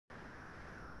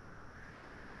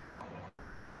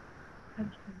Okay,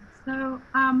 so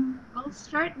I'll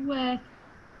start with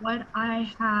what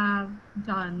I have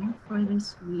done for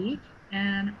this week,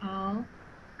 and I'll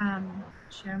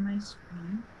share my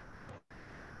screen.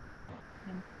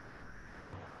 And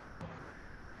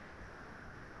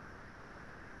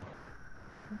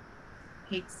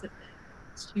it takes a bit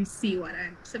to see what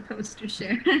I'm supposed to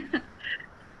share.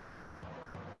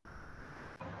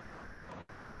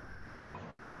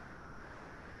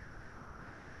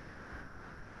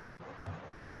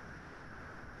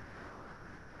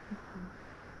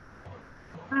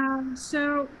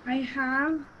 So I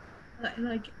have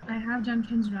I have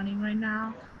Jenkins running right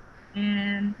now,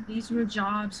 and these were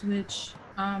jobs which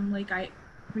like I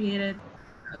created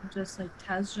just like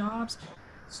test jobs.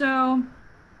 So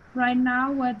right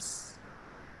now, what's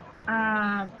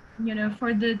uh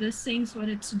for the things what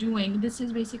it's doing, this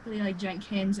is basically like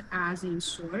Jenkins as a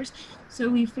source. So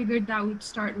we figured that we'd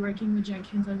start working with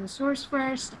Jenkins as a source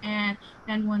first, and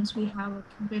then once we have a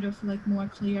bit of like more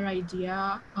clear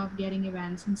idea of getting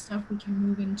events and stuff, we can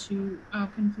move into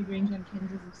configuring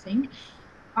Jenkins as a sink.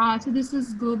 So this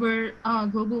is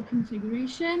global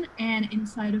configuration, and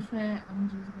inside of it, I'm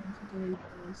just going to delete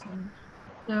this. And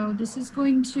so this is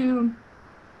going to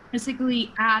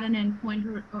basically add an endpoint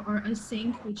or a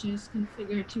sink, which is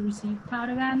configured to receive cloud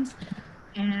events.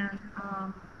 And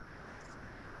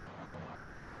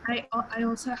I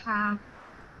also have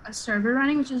a server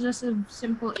running, which is just a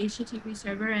simple HTTP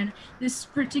server. And this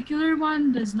particular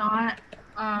one does not,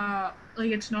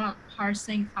 like it's not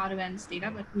parsing cloud events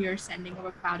data, but we are sending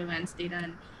over cloud events data,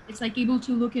 and it's like able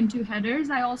to look into headers.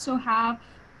 I also have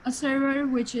a server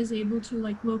which is able to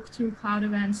like look through cloud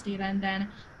events data and then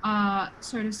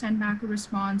sort of send back a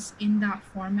response in that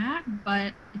format,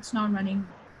 but it's not running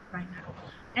right now.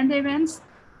 And the events,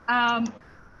 the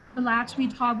last we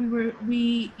talked,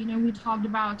 we talked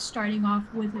about starting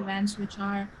off with events which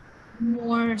are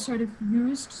more sort of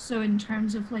used. So in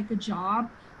terms of like a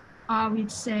job,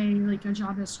 we'd say like a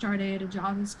job has started, a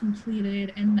job is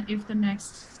completed, and if the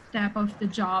next step of the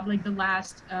job, like the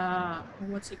last,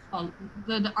 what's it called,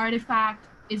 the artifact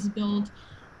is built,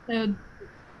 so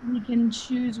we can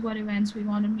choose what events we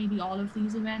want, and maybe all of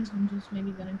these events. I'm just maybe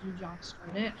gonna do job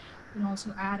started. You can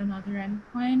also add another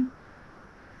endpoint.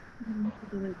 I'm going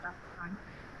to delete that one.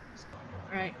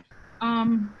 All right.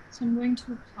 So I'm going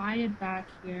to apply it back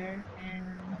here,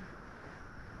 and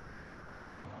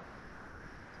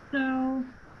so,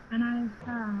 and I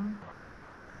have,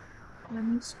 let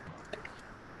me see.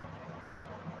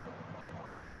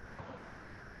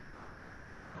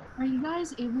 Are you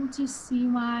guys able to see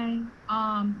my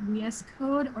VS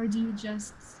Code, or do you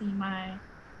just see my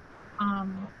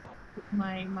um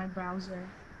my browser?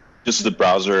 Just the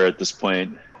browser at this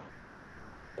point.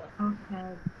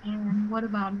 Okay. And what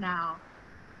about now?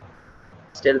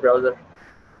 Still browser.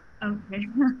 Okay.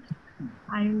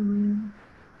 I will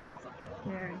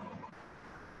share again.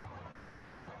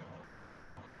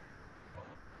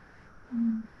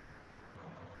 Mm,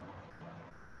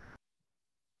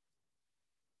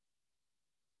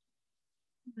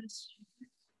 Let's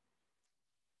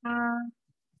uh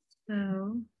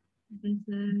so this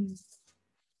is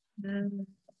the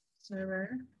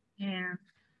server,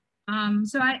 and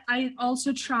so I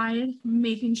also tried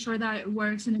making sure that it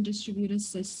works in a distributed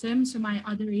system. So my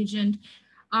other agent,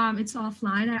 it's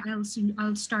offline.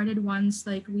 I'll start it once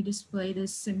like we display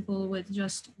this simple with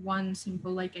just one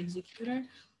simple like executor.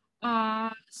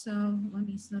 So let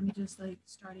me just like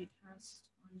start a test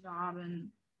on job, and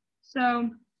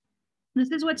so this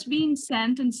is what's being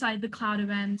sent inside the cloud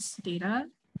events data.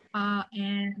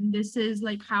 And this is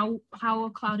like how a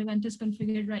cloud event is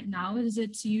configured right now. Is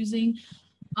it's using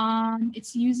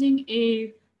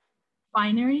a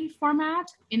binary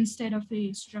format instead of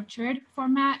a structured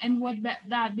format. And what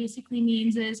that basically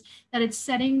means is that it's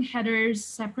setting headers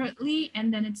separately,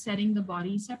 and then it's setting the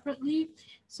body separately.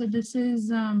 So this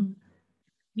is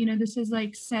this is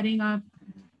like setting up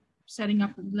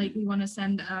like we want to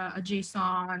send a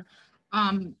JSON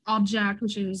object,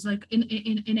 which is like in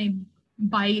a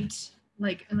byte,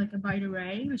 like a byte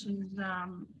array, which is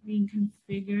being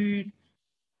configured.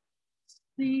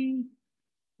 See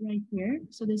right here.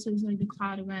 So this is like the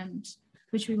cloud event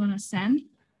which we want to send.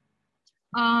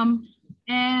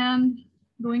 And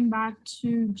going back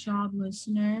to job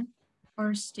listener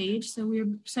or stage.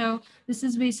 So this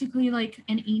is basically like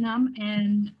an enum,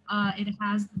 and it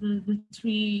has the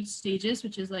three stages,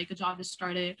 which is like a job is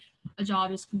started, a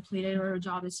job is completed, or a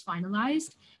job is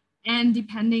finalized. And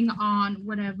depending on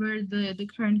whatever the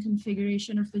current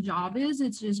configuration of the job is,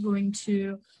 it's just going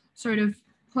to sort of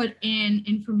put in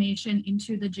information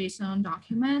into the JSON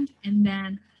document, and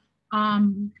then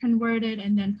convert it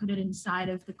and then put it inside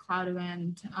of the cloud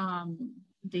event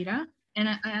data.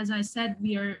 And as I said,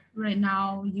 we are right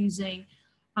now using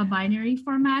a binary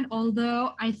format,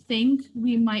 although I think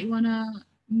we might want to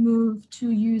move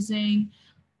to using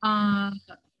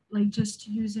like just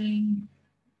using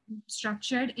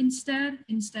structured instead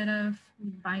of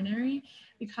binary,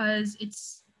 because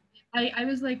I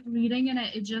was like reading and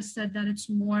it just said that it's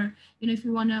more, if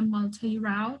you want to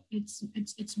multi-route,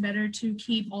 it's better to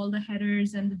keep all the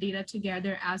headers and the data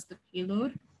together as the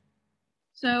payload.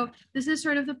 So this is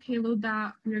sort of the payload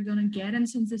that we're going to get. And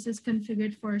since this is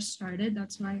configured for started,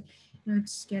 that's why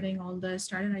it's getting all the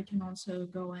started. I can also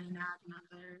go in and add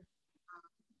another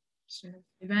sort of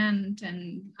event,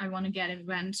 and I want to get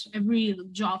events, every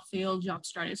job failed, job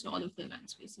started, so all of the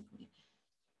events basically.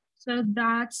 So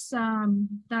that's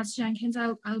Jenkins.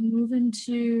 I'll move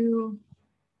into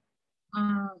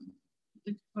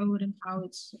the code and how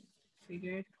it's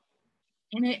figured,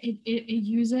 and it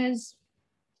uses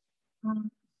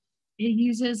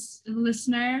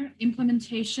listener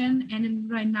implementation, and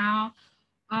right now,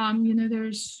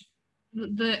 there's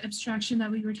the abstraction that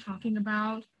we were talking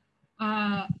about.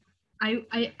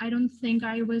 I don't think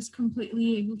I was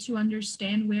completely able to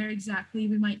understand where exactly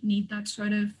we might need that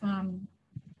sort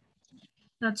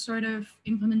of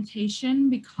implementation,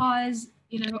 because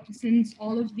since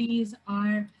all of these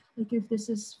are, like, if this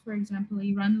is, for example,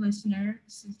 a run listener,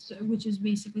 which is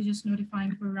basically just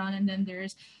notifying for run, and then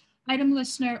there's item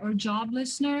listener or job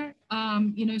listener,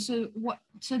 so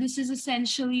this is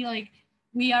essentially like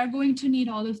we are going to need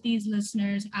all of these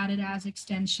listeners added as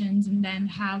extensions, and then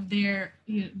have their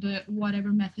the whatever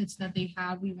methods that they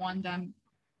have, we want them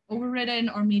overridden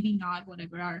or maybe not,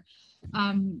 whatever our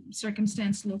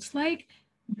circumstance looks like.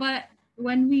 But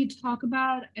when we talk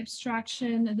about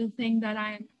abstraction, the thing that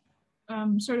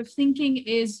I'm sort of thinking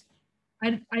is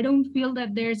I don't feel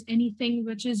that there's anything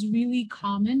which is really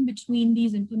common between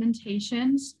these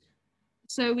implementations.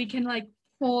 So we can like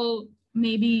pull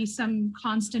maybe some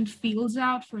constant fields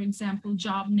out, for example,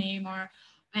 job name,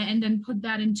 and then put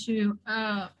that into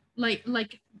like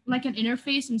an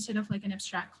interface instead of like an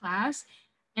abstract class.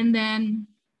 And then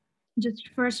just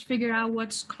first figure out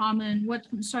what's common, what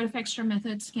sort of extra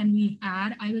methods can we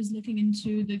add. I was looking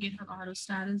into the GitHub auto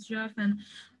status, Jeff, and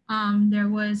there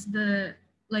was the,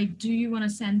 like, do you want to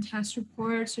send test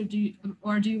reports, or do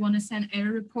you want to send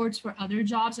error reports for other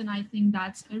jobs? And I think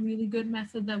that's a really good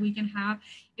method that we can have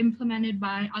implemented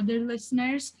by other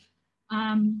listeners.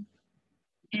 And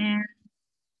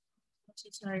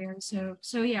sorry,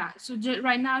 so yeah, so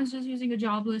right now it's just using a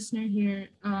job listener here,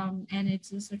 and it's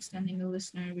just extending the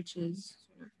listener, which is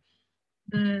sort of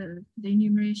the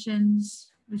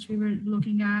enumerations which we were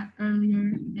looking at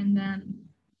earlier, and then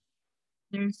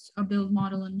there's a build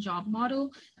model and job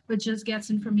model, which just gets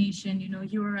information,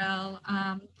 URL,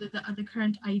 the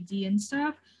current ID and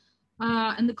stuff.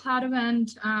 And the cloud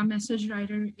event message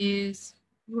writer is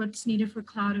what's needed for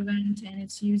cloud event, and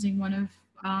it's using one of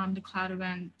the cloud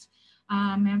event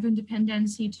Maven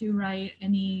dependency to write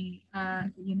any,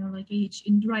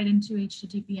 write into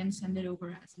HTTP and send it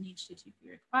over as an HTTP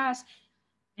request.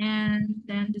 And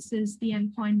then this is the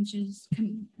endpoint, which is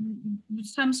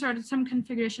some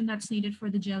configuration that's needed for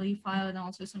the jelly file, and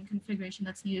also some configuration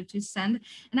that's needed to send.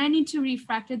 And I need to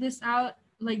refactor this out,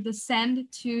 like the send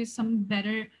to some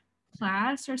better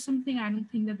class or something. I don't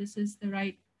think that this is the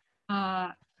right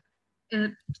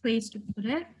place to put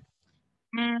it.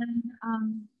 And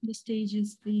the stage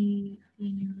is the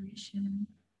enumeration.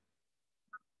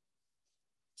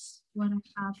 That's what I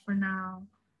have for now.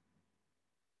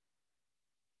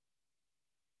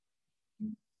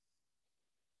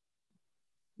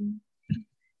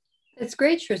 It's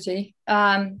great, Shruti.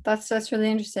 That's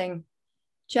really interesting.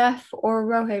 Jeff or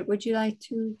Rohit, would you like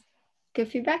to give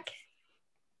feedback?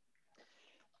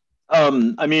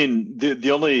 I mean,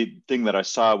 the only thing that I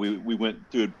saw, we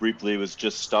went through it briefly, was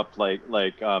just stuff like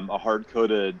a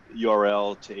hard-coded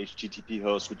URL to HTTP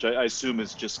host, which I assume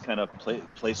is just kind of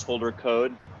placeholder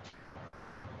code.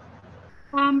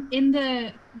 In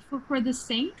the for the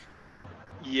sync.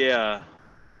 Yeah,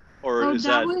 or is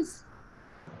that? Was...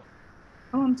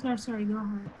 Oh, I'm sorry. Go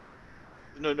ahead.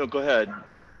 No, go ahead.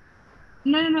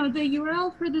 No. The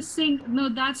URL for the sync. No,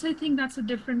 I think that's a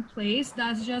different place.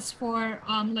 That's just for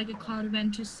like a cloud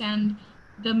event to send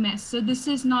the mess. So this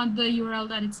is not the URL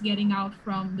that it's getting out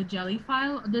from the jelly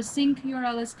file. The sync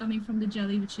URL is coming from the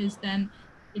jelly, which is then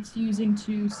it's using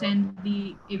to send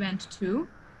the event to.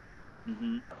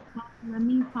 Mm-hmm. Let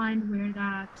me find where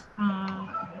that.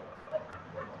 I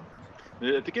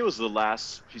think it was the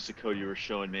last piece of code you were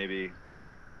showing, maybe.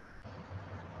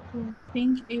 I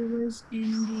think it was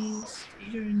in the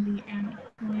stage or in the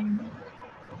endpoint.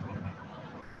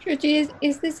 Shruti,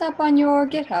 is this up on your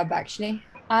GitHub actually?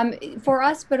 For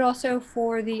us, but also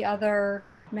for the other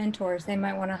mentors, they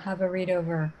might want to have a read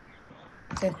over.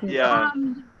 So if you Yeah.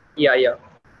 Yeah, yeah.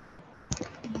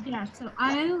 Yeah, so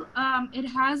I'll it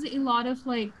has a lot of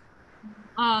like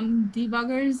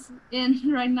debuggers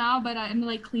in right now, but I'm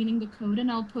like cleaning the code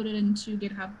and I'll put it into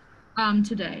GitHub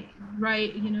today,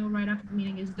 right? You know, right after the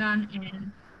meeting is done,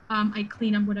 and I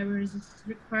clean up whatever is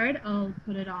required. I'll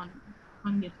put it on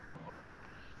GitHub.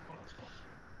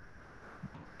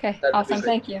 Okay, That would be awesome, great.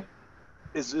 thank you.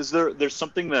 Is there's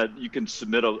something that you can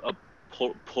submit a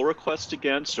pull request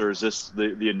against, or is this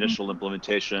the initial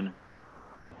implementation?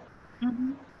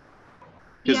 Mm-hmm.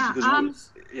 Cause, Yeah.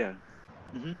 Yeah.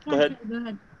 Mm-hmm. Go Okay, ahead. go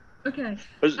ahead. Okay.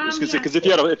 I was gonna say, Yeah. because if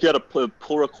you had a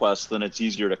pull request, then it's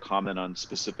easier to comment on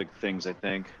specific things, I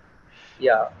think.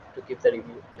 Yeah, to give the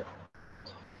review. Yeah.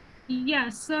 Yeah,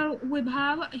 so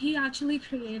Wibhav, he actually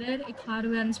created a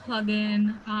CloudEvents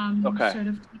plugin Okay. sort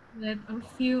of template a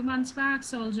few months back,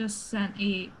 so I'll just send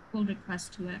a pull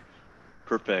request to it.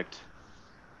 Perfect.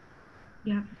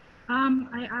 Yeah.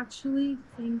 I actually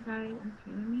think okay,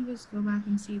 let me just go back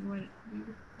and see what we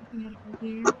were looking at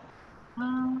earlier.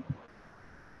 Oh.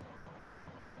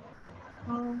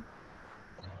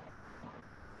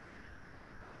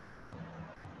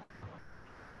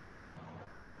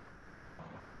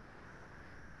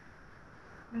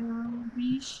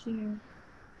 Reshare.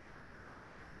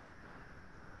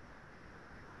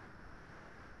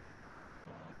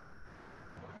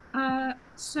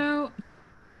 So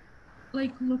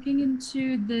like looking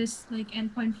into this like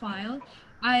endpoint file,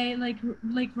 I like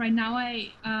right now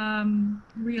I'm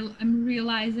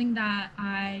realizing that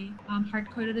I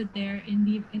hard coded it there in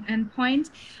the endpoint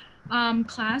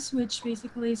class, which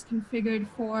basically is configured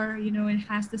for, you know, it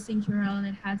has the sync URL and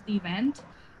it has the event,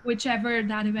 whichever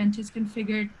that event is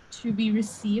configured to be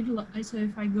received. So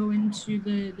if I go into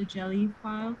the jelly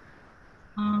file,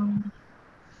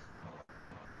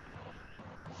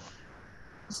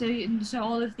 so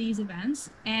all of these events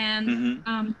and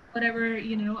whatever,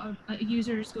 you know, a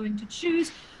user is going to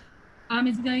choose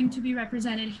is going to be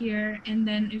represented here. And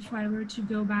then if I were to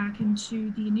go back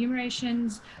into the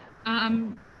enumerations,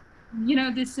 you know,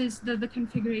 this is the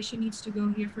configuration needs to go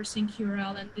here for sync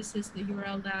URL, and this is the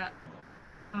URL that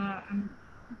I'm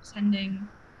sending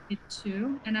it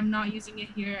to, and I'm not using it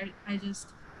here. I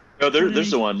just No,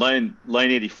 there's the one. Line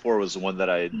 84 was the one that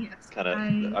I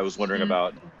I was wondering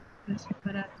about. Just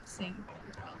put a sync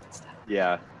URL instead.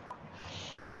 Yeah.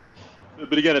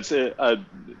 But again, it's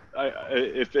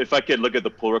if I could look at the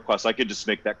pull request, I could just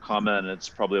make that comment, and it's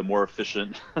probably a more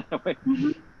efficient way.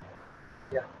 Mm-hmm.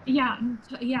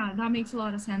 Yeah, that makes a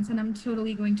lot of sense, and I'm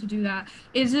totally going to do that.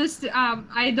 It's just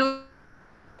I don't.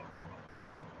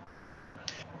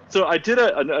 So I did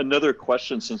another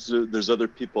question, since there's other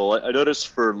people. I noticed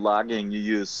for logging you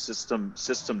use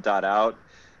system.out.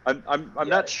 I'm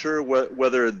not sure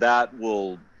whether that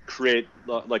will create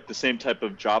like the same type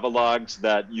of Java logs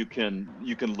that you can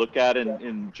look at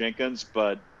in Jenkins,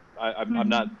 but I'm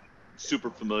not super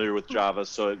familiar with Java,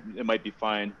 so it might be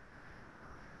fine.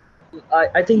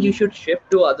 I think you should shift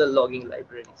to other logging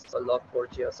libraries, or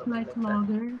Log4j or something like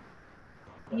Logger.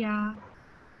 that.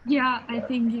 Yeah, I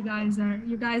think you guys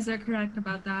are correct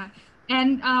about that.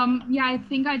 And yeah, I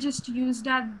think I just used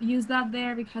that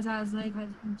there because I was like, I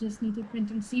just need to print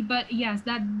and see. But yes,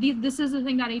 this is the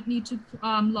thing that I need to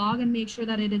log and make sure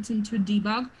that it's into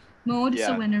debug mode. Yeah.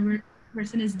 So whenever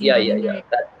person is debugging, yeah.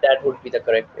 That would be the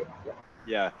correct way.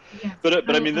 Yeah. Yes.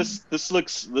 But I mean, this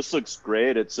looks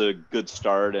great. It's a good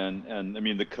start, and I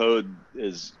mean, the code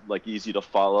is like easy to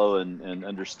follow and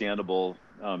understandable,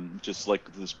 just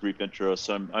like this brief intro.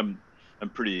 So I'm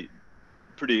pretty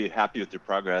happy with your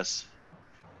progress.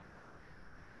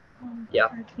 Yeah.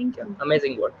 Thank you.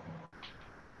 Amazing work.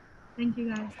 Thank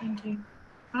you, guys. Thank you.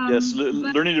 Yes,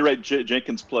 learning to write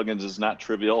Jenkins plugins is not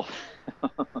trivial.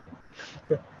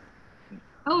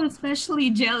 Oh, especially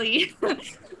jelly.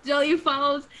 Jelly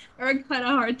files are kind of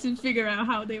hard to figure out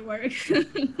how they work.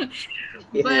 but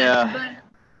Yeah.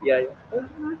 I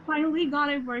finally got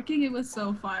it working. It was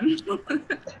so fun.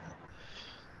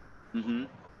 Mm-hmm.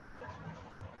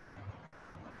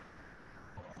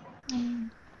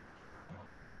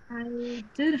 I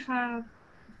did have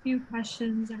a few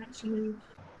questions actually.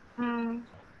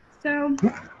 So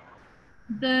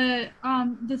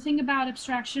the thing about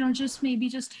abstraction, or just maybe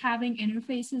just having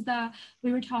interfaces that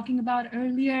we were talking about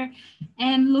earlier,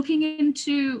 and looking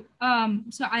into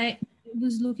so I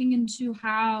was looking into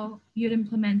how you'd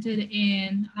implemented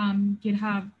in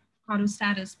GitHub auto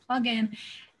status plugin,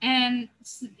 and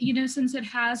you know, since it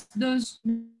has those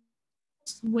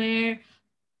where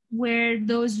where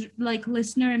those like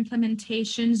listener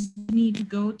implementations need to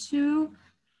go to.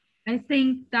 I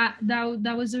think that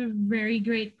was a very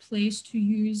great place to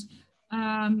use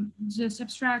just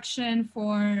abstraction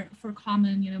for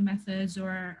common, you know, methods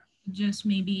or just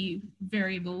maybe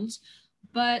variables.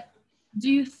 But do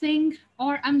you think,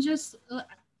 or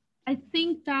I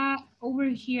think that over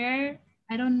here,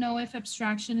 I don't know if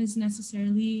abstraction is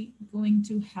necessarily going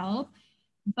to help,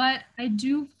 but I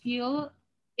do feel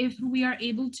if we are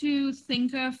able to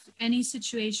think of any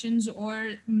situations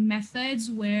or methods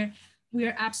where we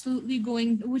are absolutely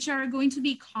going, which are going to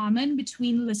be common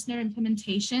between listener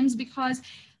implementations, because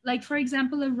like for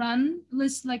example, like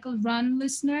a run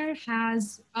listener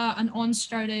has an on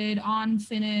started, on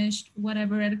finished,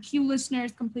 whatever, and a queue listener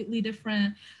is completely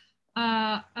different.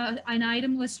 An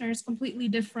item listener is completely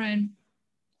different,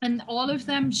 and all of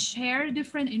them share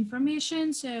different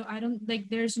information. So I don't like,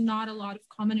 there's not a lot of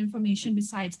common information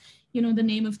besides, you know, the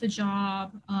name of the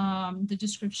job, the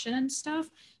description and stuff.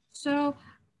 So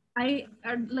I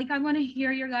want to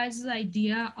hear your guys'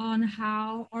 idea on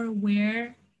how or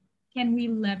where can we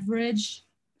leverage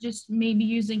just maybe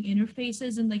using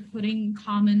interfaces and like putting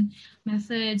common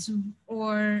methods,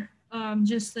 or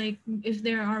just like if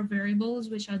there are variables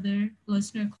which other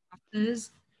listener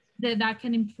classes that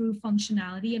can improve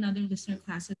functionality and other listener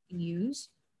classes can use.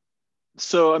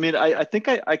 So, I mean, I think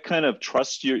I kind of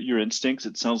trust your instincts.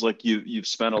 It sounds like you've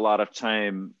spent a lot of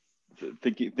time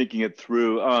thinking it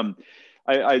through.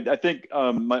 I think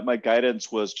my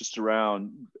guidance was just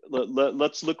around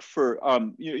let's look for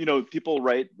you know, people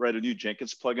write a new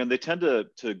Jenkins plugin. They tend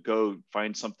to go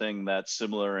find something that's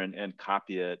similar and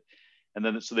copy it. And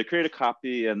then so they create a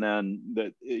copy, and then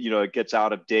you know, it gets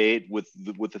out of date with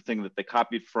the thing that they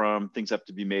copied from. Things have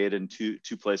to be made in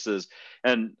two places,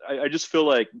 and I just feel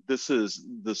like this is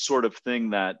the sort of thing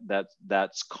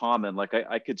that's common. Like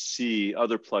I could see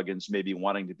other plugins maybe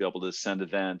wanting to be able to send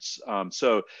events.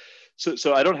 So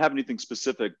I don't have anything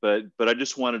specific, but I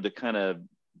just wanted to kind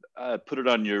of put it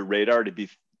on your radar to be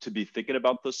thinking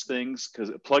about those things, because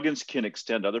plugins can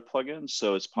extend other plugins.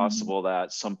 So it's possible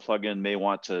that some plugin may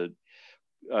want to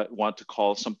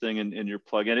call something in your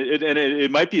plugin.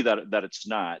 It might be that it's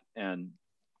not.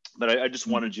 But I just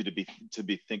wanted you to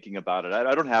be thinking about it.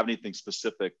 I don't have anything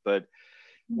specific, but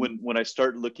when I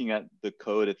start looking at the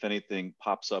code, if anything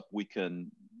pops up,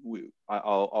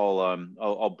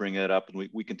 I'll bring it up and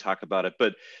we can talk about it.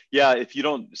 But yeah, if you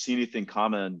don't see anything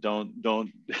common, don't go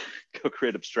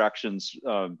create abstractions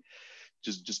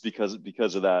just because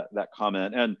of that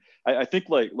comment. And I think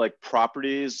like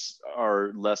properties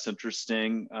are less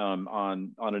interesting on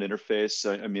an interface.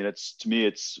 I mean, to me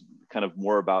it's kind of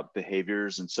more about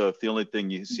behaviors. And so if the only thing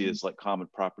you see is like common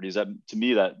properties, to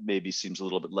me that maybe seems a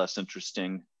little bit less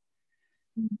interesting.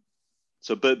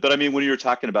 So, but I mean, when you were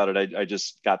talking about it, I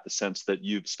just got the sense that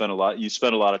you spent a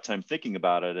lot of time thinking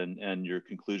about it, and your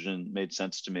conclusion made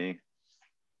sense to me.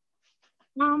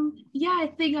 Yeah,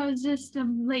 I think I was just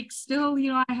like still,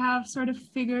 you know, I have sort of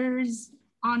figures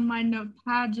on my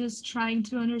notepad, just trying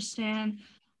to understand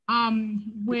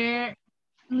where,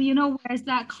 you know, where's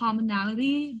that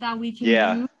commonality that we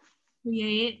can use,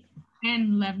 create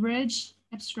and leverage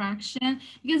abstraction,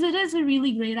 because it is a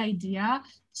really great idea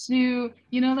to,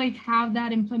 you know, like have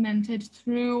that implemented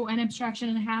through an abstraction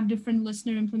and have different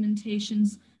listener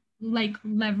implementations like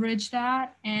leverage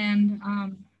that. And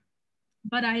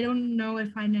but I don't know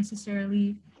if I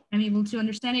necessarily am able to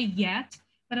understand it yet,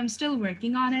 but I'm still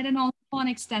working on it, and also on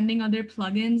extending other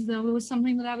plugins. That was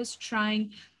something that I was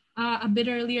trying a bit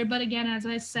earlier. But again, as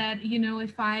I said, you know,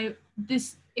 if I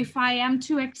am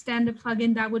to extend a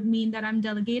plugin, that would mean that I'm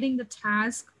delegating the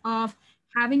task of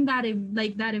having that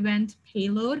event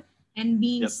payload and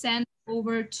being sent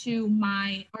over to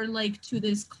to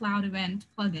this cloud event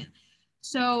plugin.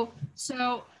 So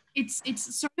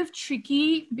it's sort of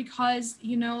tricky because,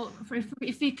 you know,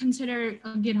 if we consider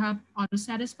a GitHub auto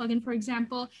status plugin, for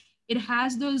example, it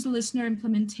has those listener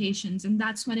implementations, and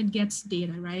that's when it gets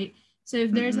data, right? So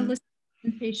if there's a listener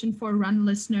implementation for run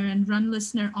listener and run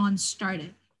listener on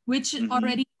started, which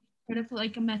already sort of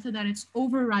like a method that it's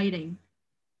overriding.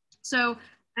 So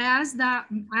as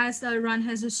the run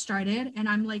has started, and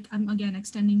I'm again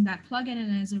extending that plugin,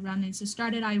 and as the run is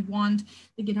started, I want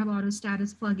the GitHub auto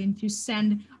status plugin to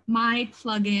send my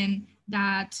plugin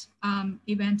that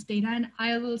event data, and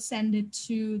I will send it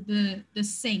to the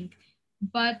sync.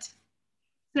 But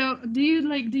so do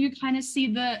you kind of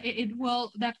see that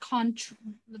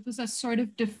was a sort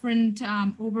of different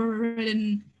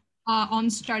overridden on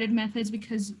started methods,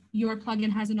 because your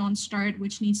plugin has an on start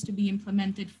which needs to be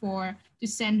implemented to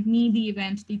send me the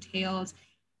event details,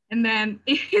 and then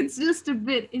it's just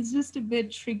a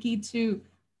bit tricky to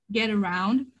get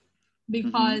around,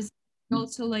 because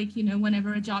also, like, you know,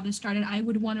 whenever a job is started, I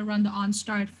would want to run the on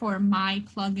start for my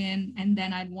plugin, and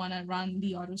then I'd want to run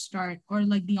the auto start, or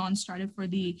like the on started for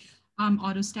the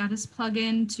auto status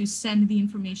plugin to send the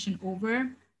information over.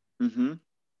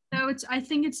 So it's, I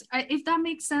think it's, if that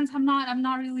makes sense, I'm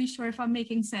not really sure if I'm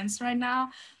making sense right now.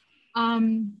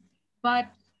 But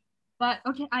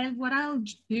okay, what I'll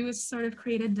do is sort of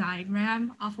create a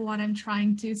diagram of what I'm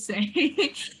trying to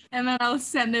say, and then I'll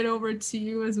send it over to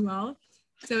you as well,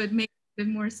 so it makes a bit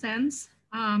more sense.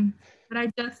 But I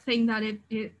just think that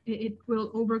it will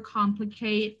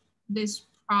overcomplicate this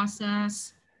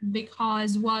process,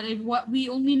 because what we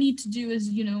only need to do is,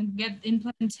 you know, get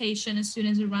implementation as soon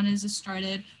as a run is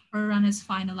started or a run is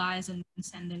finalized, and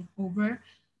send it over.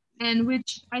 And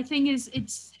which I think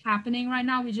it's happening right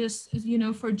now. We just, you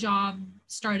know, for job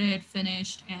started,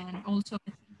 finished, and also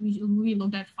we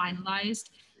looked at finalized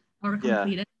or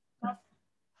completed stuff.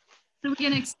 So we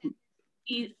can extend.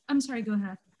 I'm sorry, go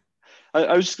ahead.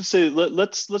 I was just gonna say,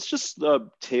 let's just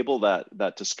table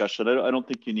that discussion. I don't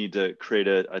think you need to create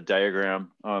a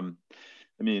diagram.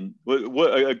 I mean,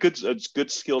 what a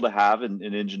good skill to have in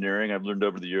engineering, I've learned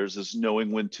over the years, is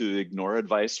knowing when to ignore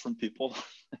advice from people.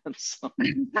 And so,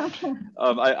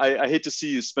 I hate to see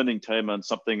you spending time on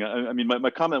something. I mean,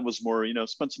 my comment was more, you know,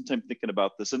 spend some time thinking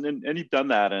about this, and you've done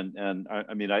that, and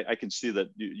I mean, I can see that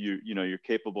you know, you're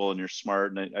capable and you're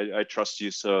smart, and I trust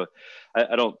you. So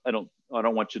I don't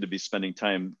want you to be spending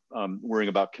time worrying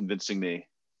about convincing me.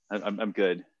 I'm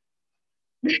good.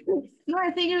 No,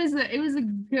 I think it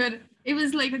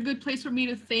was like a good place for me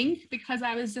to think, because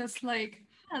I was just like,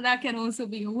 oh, that can also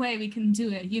be a way we can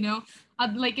do it, you know.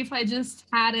 Like, if I just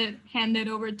had it handed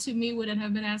over to me, wouldn't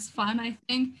have been as fun, I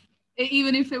think.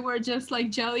 Even if it were just like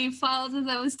jelly files, as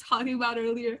I was talking about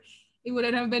earlier, it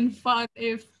wouldn't have been fun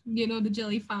if, you know, the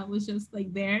jelly file was just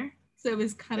like there. So it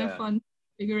was kind of fun to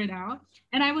figure it out.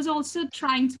 And I was also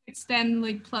trying to extend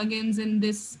like plugins in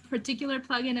this particular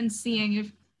plugin, and seeing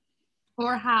if,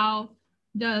 or how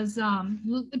does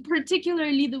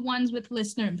particularly the ones with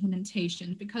listener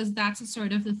implementation, because that's a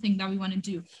sort of the thing that we want to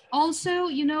do. Also,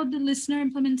 you know, the listener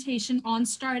implementation on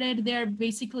started, they're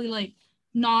basically like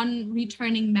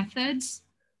non-returning methods.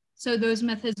 So those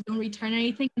methods don't return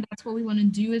anything. And that's what we want to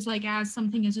do, is like, as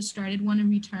something is started, want to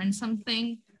return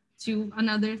something to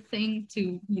another thing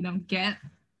to, you know, get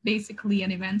basically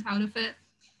an event out of it.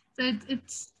 So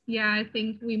it's, yeah, I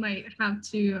think we might have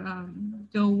to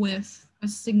go with a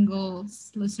single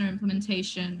listener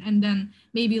implementation, and then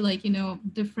maybe, like, you know,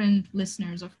 different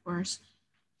listeners, of course,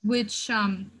 which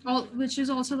is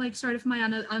also like sort of my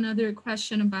another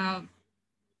question about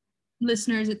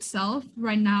listeners itself.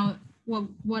 Right now,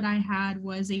 what I had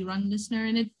was a run listener,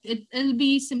 and it'll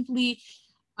be simply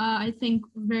I think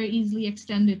very easily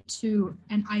extended to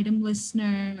an item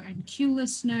listener and queue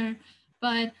listener.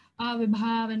 But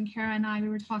Vibhav and Kara and I, we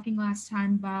were talking last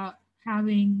time about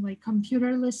having like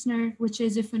computer listener, which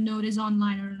is if a node is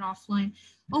online or offline.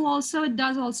 Oh, also, it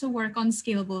does also work on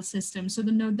scalable systems. So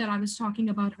the node that I was talking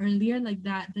about earlier, like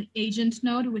that, the agent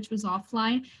node, which was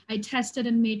offline, I tested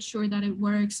and made sure that it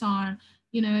works on,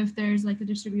 you know, if there's like a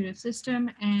distributed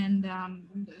system. And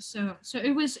so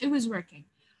it was working.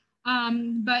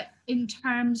 But in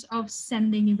terms of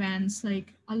sending events,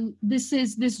 like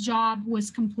this job was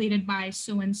completed by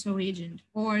so-and-so agent,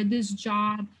 or this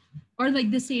job, or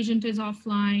like this agent is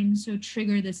offline, so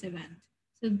trigger this event.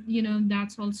 So, you know,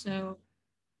 that's also,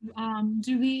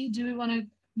 do we want to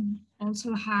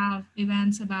also have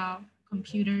events about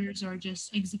computers or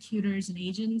just executors and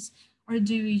agents, or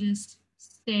do we just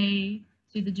stay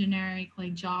to the generic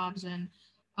like jobs and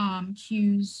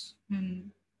queues and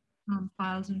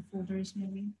files and folders,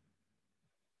 maybe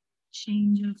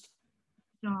change of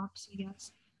jobs, I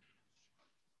guess.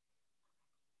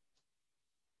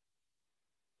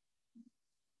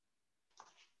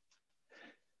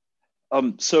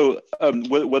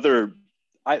 Whether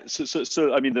I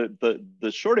mean,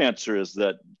 the short answer is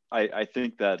that I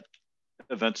think that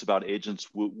events about agents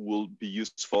will be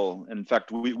useful. And in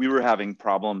fact, we were having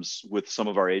problems with some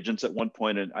of our agents at one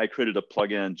point, and I created a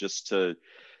plugin just to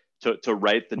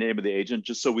write the name of the agent,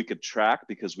 just so we could track,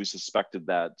 because we suspected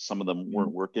that some of them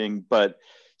weren't working. But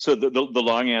so the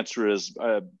long answer is,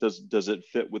 does it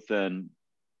fit within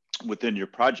your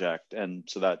project? And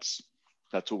so that's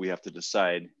what we have to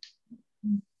decide.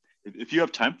 If you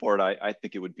have time for it, I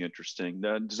think it would be interesting.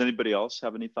 Does anybody else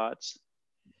have any thoughts?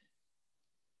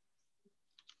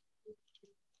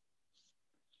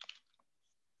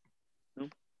 No?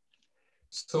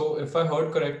 So if I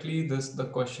heard correctly, the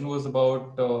question was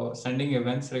about sending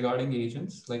events regarding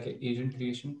agents, like agent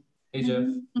creation. Hey, Jeff.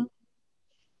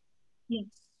 Yes.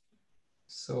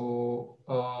 So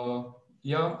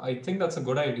yeah, I think that's a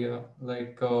good idea.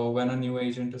 Like when a new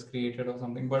agent is created or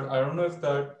something. But I don't know if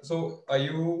that. So are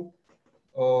you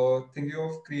thinking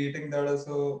of creating that as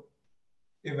a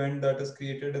event that is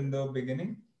created in the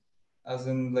beginning, as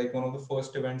in like one of the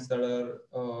first events that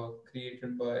are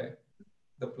created by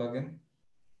the plugin,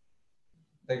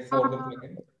 like for the Uh,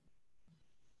 plugin?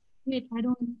 wait,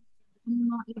 I'm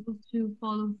not able to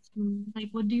follow through. Like,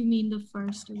 what do you mean the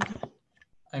first event?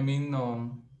 I mean,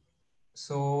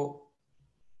 so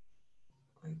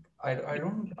like I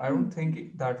don't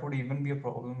think that would even be a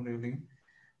problem really.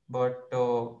 But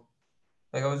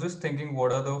like I was just thinking,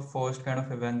 what are the first kind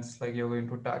of events like you're going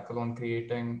to tackle on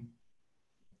creating?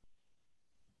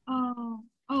 Oh,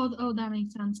 oh, that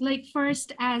makes sense. Like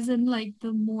first as in like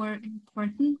the more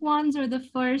important ones, or the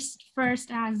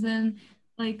first as in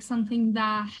like something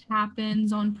that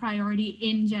happens on priority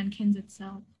in Jenkins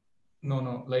itself. No,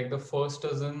 no, like the first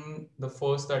as in the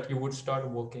first that you would start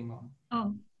working on.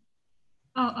 Oh,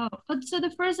 But so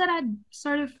the first that I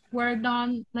sort of worked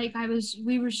on, like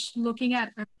we were looking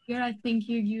at earlier. I think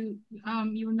you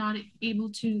were not able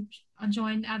to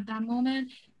join at that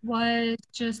moment. Was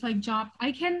just like job.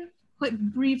 I can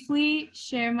briefly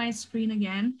share my screen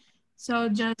again, so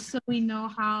just so we know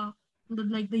how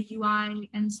like the UI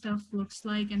and stuff looks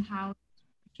like and how it's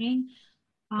working.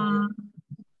 Okay. Um,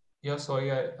 Yeah, sorry,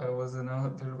 I was in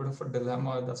a little bit of a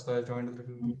dilemma. That's why I joined a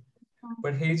little late.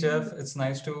 But hey, Jeff, it's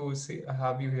nice to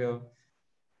have you here.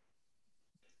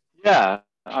 Yeah,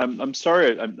 I'm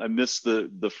sorry I missed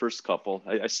the first couple.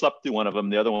 I slept through one of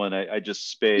them. The other one I just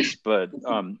spaced. But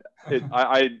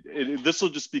this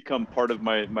will just become part of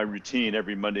my routine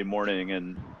every Monday morning,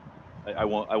 and I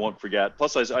won't forget.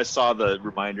 Plus, I saw the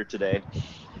reminder today.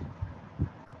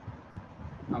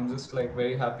 I'm just like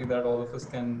very happy that all of us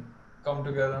can come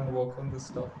together and work on this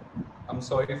stuff. I'm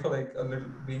sorry for like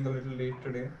being a little late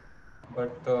today,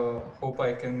 but hope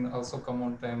I can also come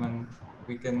on time and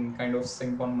we can kind of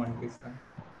sync on Mondays then.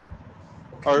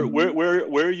 Okay. Are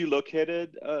where are you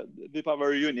located, Vipava?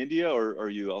 Are you in India or are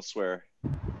you elsewhere?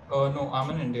 No, I'm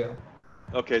in India.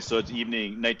 Okay, so it's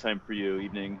nighttime for you,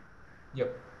 evening. Yep.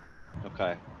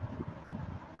 Okay.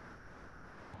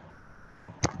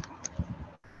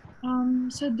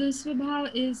 So this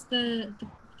Vibhav is the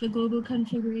global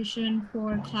configuration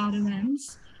for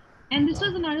CloudEvents. And this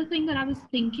was another thing that I was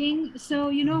thinking. So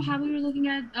you know how we were looking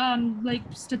at like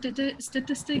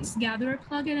statistics gatherer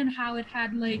plugin and how it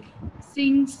had like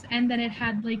syncs, and then it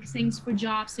had like syncs for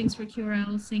jobs, syncs for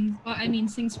QRL,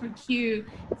 syncs for queue,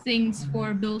 syncs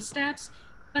for build steps.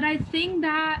 But I think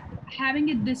that having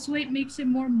it this way, it makes it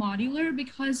more modular,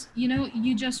 because you know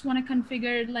you just want to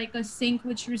configure like a sync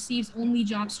which receives only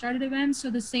job started events, so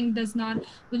the sync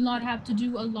will not have to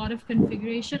do a lot of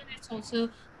configuration. It's also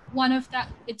one of that,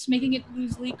 it's making it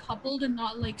loosely coupled and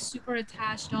not like super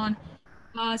attached on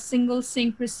a single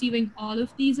sync receiving all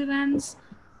of these events.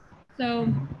 So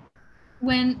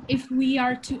if we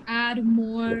are to add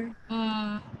more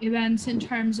events in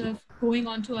terms of going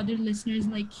on to other listeners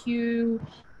like Q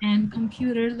and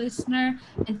computer listener,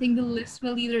 I think the list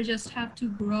will either just have to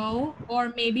grow,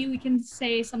 or maybe we can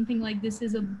say something like this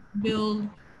is a build,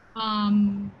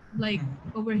 like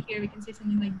over here we can say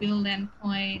something like build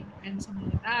endpoint and something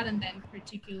like that, and then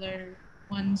particular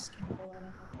ones can go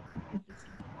on with the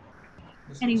same.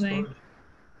 This looks Anyway,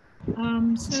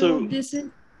 good. so So this is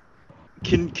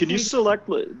can you select?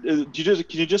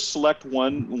 Can you just select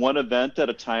one event at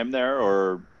a time there,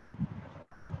 or?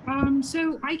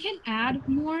 So I can add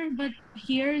more, but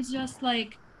here is just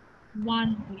like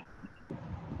one.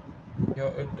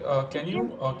 Yeah, can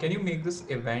you make this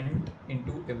event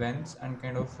into events and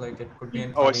kind of like it could be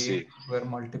an Oh, I array see. where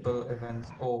multiple events.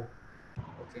 Oh,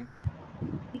 okay.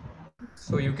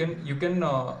 So you can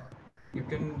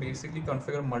basically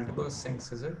configure multiple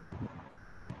syncs, is it?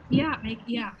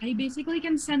 I basically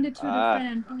can send it to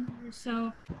different endpoints.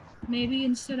 So maybe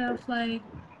instead of like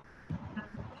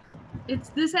it's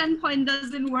this endpoint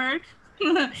doesn't work.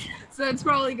 So it's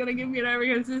probably gonna give me an error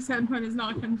because this endpoint is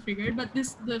not configured, but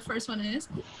the first one is.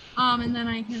 And then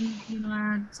I can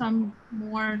add some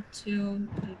more to,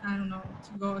 like, I don't know,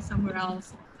 to go somewhere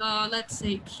else. So let's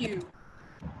say Q,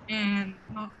 and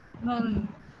no,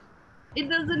 it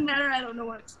doesn't matter. I don't know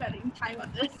what I'm spending time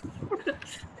on this.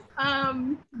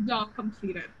 Job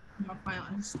completed, job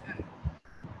finalized,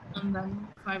 and then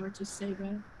if I were to save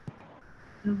it,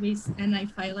 it'll be, and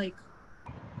if I like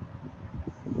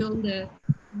build it,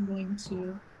 I'm going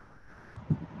to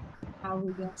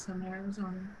probably get some errors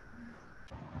on it.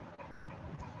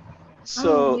 Oh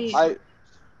So wait.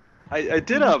 I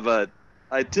did have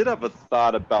a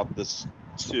thought about this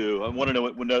too. I want to know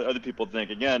what other people think.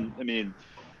 Again, I mean,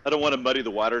 I don't want to muddy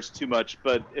the waters too much,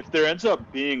 but if there ends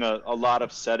up being a lot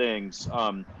of settings,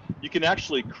 you can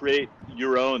actually create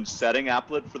your own setting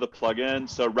applet for the plugin.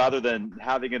 So rather than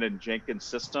having it in Jenkins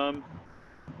system,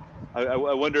 I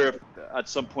wonder if at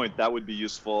some point that would be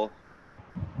useful.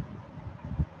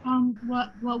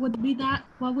 What would be that?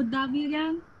 What would that be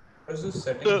again? What is this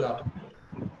settings app?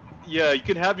 Yeah, you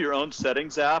can have your own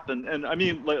settings app, and I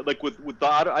mean, like with the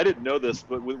auto, I didn't know this,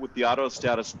 but with the auto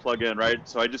status plugin, right?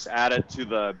 So I just add it to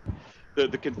the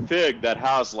config that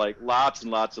has like lots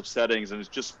and lots of settings, and it's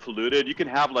just polluted. You can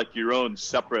have like your own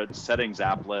separate settings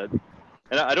applet,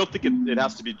 and I don't think it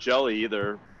has to be Jelly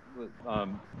either. Yeah.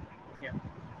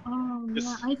 Oh yeah,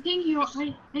 Just- I think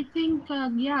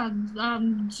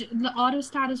the auto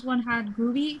status one had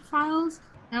Groovy files.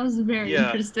 That was very Yeah.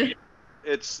 interesting.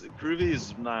 It's Groovy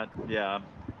is not, yeah.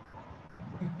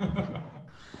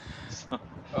 So,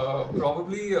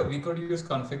 Probably we could use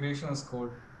configuration as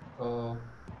code. I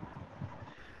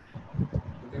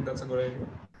think that's a good idea.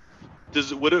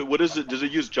 what is it? Does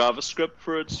it use JavaScript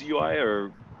for its UI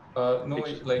or? No,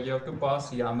 like you have to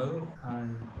pass YAML,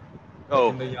 and Oh.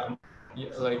 in the YAML,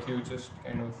 like you just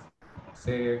kind of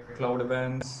say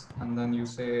CloudEvents, and then you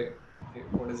say, okay,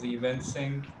 what is the event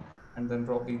sync, and then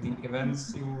probably the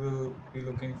events you will be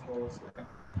looking for. So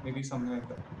maybe something like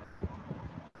that.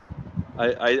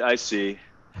 I see.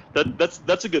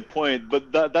 That's a good point,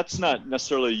 but that's not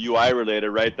necessarily UI related,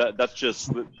 right? That's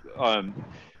just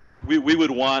we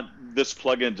would want this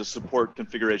plugin to support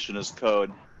configuration as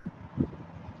code.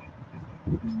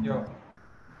 Yeah.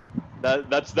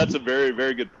 That's a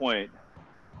very good point.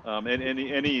 And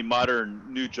any modern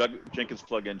new Jenkins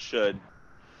plugin should.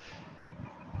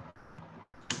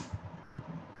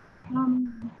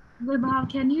 Vibhav,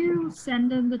 can you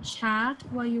send in the chat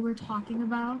what you were talking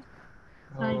about?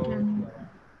 I can.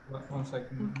 One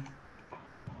second.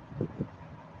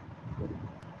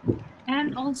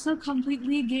 And also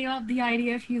completely gave up the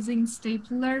idea of using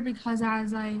stapler because,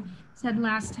 as I said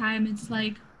last time, it's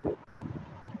like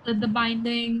the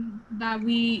binding that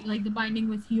we like, the binding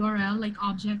with URL, like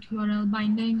object URL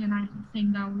binding, and I don't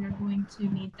think that we are going to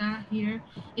need that here.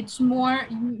 It's more,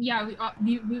 yeah,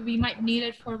 we might need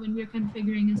it for when we're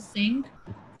configuring a sync,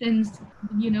 since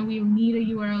we'll need a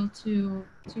URL to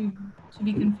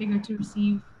be configured to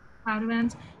receive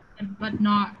CloudEvents, but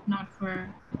not for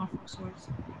source.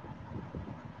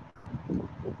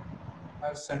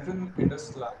 I've sent in the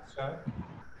Slack chat.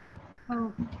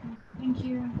 Oh, okay. Thank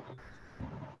you.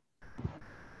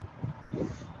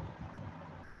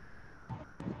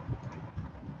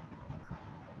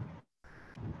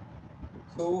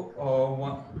 So,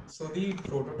 so the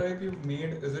prototype you've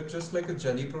made, is it just like a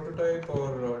jelly prototype,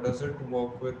 or does it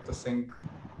work with the sync?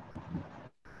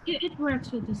 It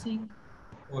works with the sync.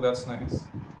 Oh, that's nice.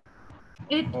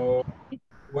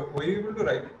 Were you able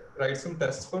to write some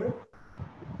tests for it?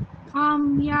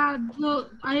 Yeah,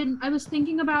 I was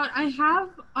thinking about, I have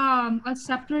a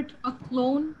separate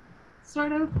clone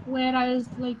sort of where I was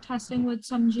like testing with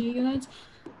some JUnits,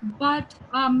 but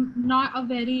not a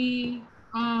very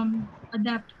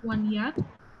adept one yet.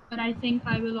 But I think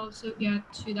I will also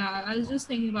get to that. I was just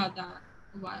thinking about that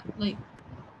a while, like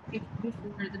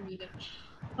before the meeting.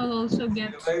 I'll also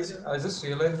get. I just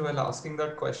realized while asking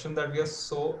that question that we are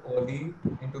so early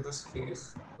into this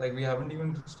phase. Like we haven't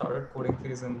even started coding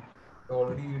phase, and we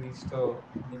already reached a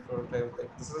mini prototype.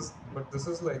 Like this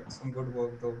is like some good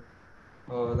work though.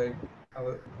 Like I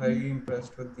was very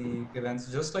impressed with the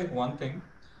events. Just like one thing,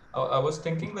 I was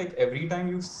thinking like every time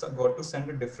you got to send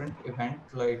a different event,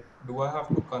 like do I have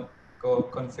to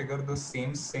configure the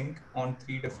same sync on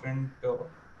 3 different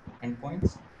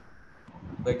endpoints?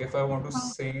 Like if I want to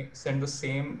send the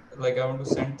same, like I want to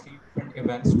send 3 different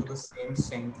events to the same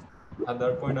sync, at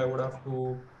that point I would have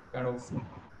to kind of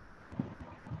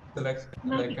select,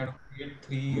 like kind of create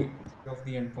three of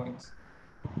the endpoints.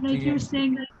 Like you're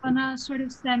saying that you're gonna sort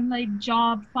of send like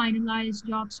job finalized,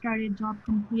 job started, job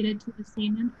completed to the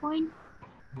same endpoint.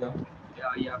 Yeah.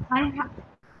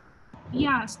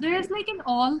 Yes, there's like an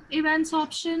all events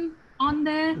option on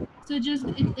there. So just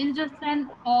it'll just send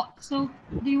all. So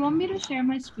do you want me to share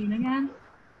my screen again?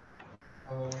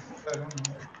 I don't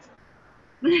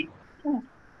know.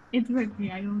 It's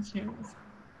okay. I will share this.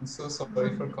 I'm so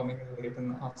sorry for coming in late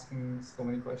and asking so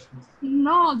many questions.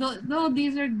 No,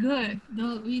 these are good.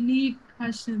 We need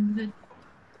questions that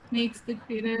makes the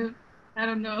creative, I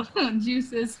don't know,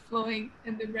 juices flowing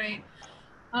in the brain.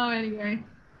 Oh, anyway.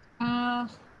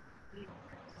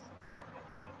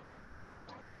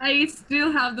 I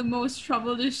still have the most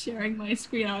trouble just sharing my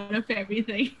screen out of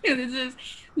everything. This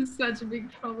is such a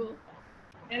big trouble.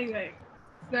 Anyway,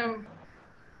 so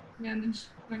manage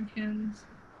Jenkins.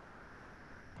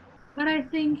 But I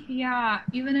think, yeah,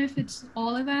 even if it's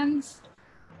all events,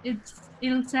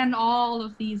 it'll send all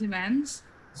of these events.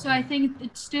 So I think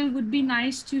it still would be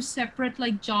nice to separate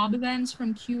like job events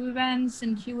from queue events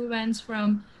and queue events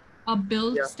from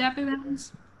build Yeah. step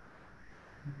events.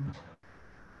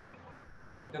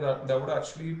 Yeah, that would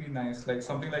actually be nice, like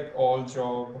something like all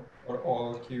job or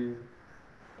all queue.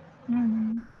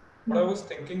 Mm-hmm. What I was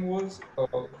thinking was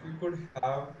if we could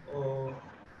have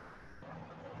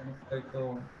kind of like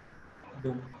a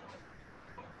do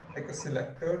like a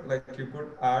selector, like you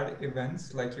could add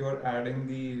events, like you are adding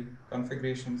the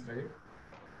configurations, right?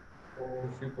 So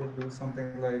if you could do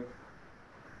something like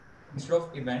instead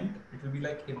of event, it will be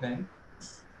like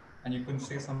events, and you can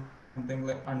say something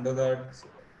like under that,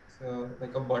 so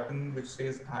like a button which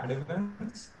says add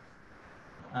events,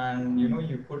 and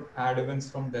you could add events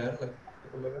from there, like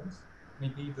multiple events.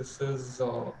 Maybe this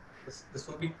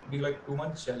will be like too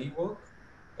much jelly work.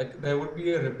 Like there would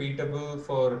be a repeatable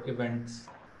for events.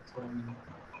 That's what I mean.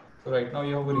 So right now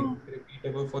you have a Oh,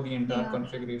 repeatable for the entire yeah.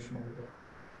 configuration over there.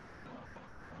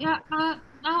 Yeah,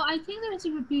 now I think there's a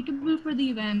repeatable for the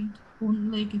event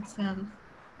like itself.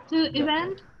 So Yeah.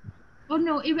 event, or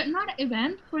no, event, not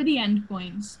event for the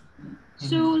endpoints. Mm-hmm.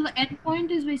 So the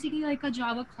endpoint is basically like a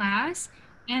Java class,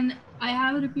 and I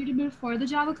have a repeatable for the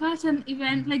Java class, and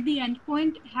event like the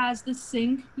endpoint has the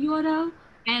sync URL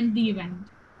and the event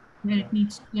where Yeah. it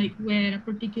needs like where a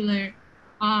particular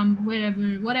wherever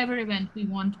whatever event we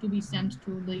want to be Mhm. sent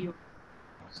to the URL.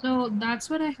 So that's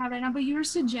what I have right now. But you're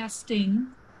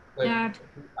suggesting Like that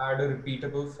to add a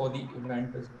repeatable for the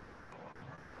event as well.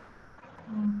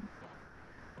 um,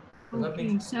 Does that make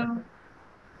okay, sense? so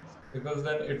Because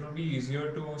then it will be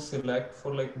easier to select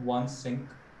for like one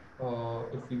sync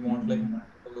if we want like mm,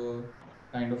 multiple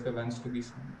kind of events to be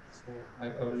sent. So I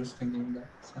was just thinking in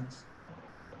that sense.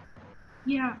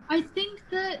 yeah, I think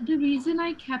the reason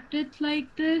I kept it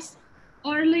like this,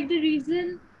 or like the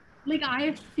reason, like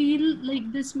I feel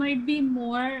like this might be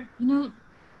more,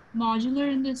 modular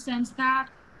in the sense that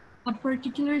a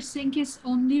particular sync is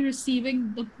only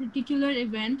receiving the particular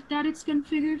event that it's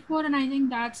configured for, and I think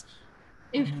that's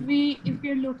if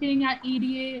you're looking at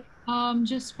EDA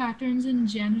just patterns in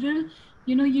general,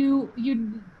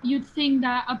 you'd think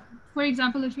that for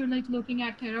example, if you're like looking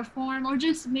at Terraform or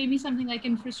just maybe something like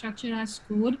infrastructure as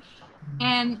code,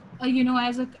 and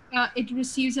as it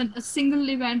receives a single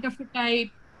event of a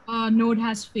type node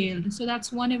has failed, so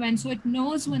that's one event, so it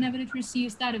knows whenever it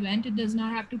receives that event, it does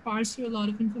not have to parse through a lot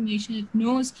of information. It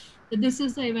knows that this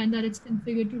is the event that it's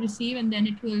configured to receive, and then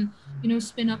it will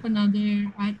spin up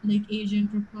another like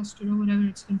agent or cluster or whatever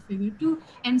it's configured to.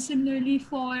 And similarly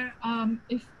for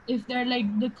if they're like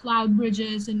the cloud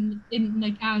bridges in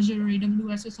like Azure or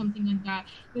AWS or something like that,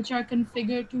 which are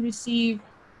configured to receive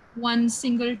one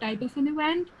single type of an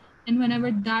event, and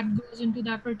whenever that goes into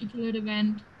that particular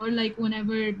event, or like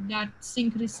whenever that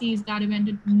sync receives that event,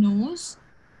 it knows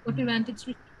what event it's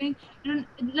receiving. And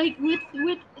like with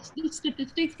the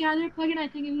statistics gather plugin, I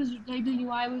think it was like the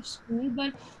UI was cool,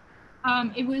 but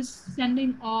it was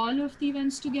sending all of the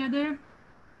events together,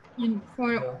 and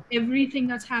for Yeah. everything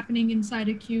that's happening inside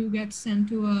a queue gets sent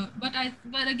to a,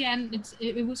 but again,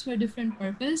 it was for a different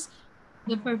purpose.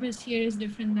 The purpose here is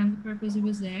different than the purpose it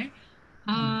was there.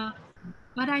 Mm. uh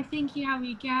but I think, yeah,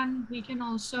 we can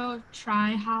also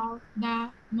try how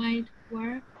that might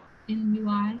work in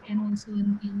UI and also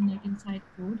in like inside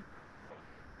code.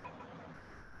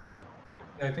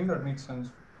 Yeah, I think that makes sense.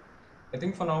 I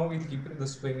think for now we'll keep it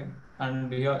this way.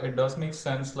 And yeah, it does make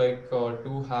sense like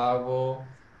to have a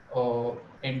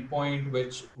endpoint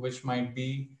which might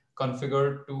be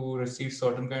configured to receive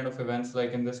certain kind of events.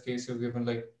 Like in this case, you've given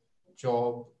like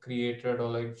job created or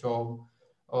like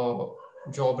uh,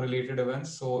 job related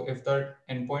events. So if that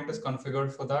endpoint is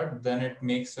configured for that, then it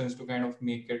makes sense to kind of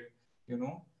make it, you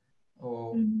know,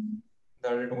 uh, Mhm.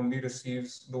 that it only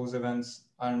receives those events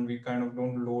and we kind of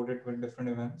don't load it with different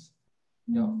events.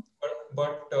 Yeah, Mhm.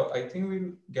 but I think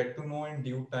we'll get to know in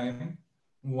due time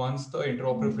once the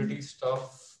interoperability Mhm. stuff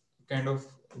kind of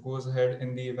goes ahead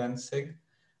in the event sig,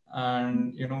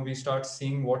 and we start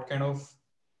seeing what kind of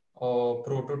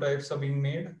prototypes are being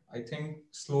made. I think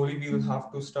slowly we'll Mhm.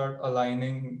 have to start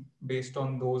aligning based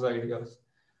on those ideas,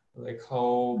 like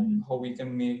how we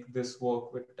can make this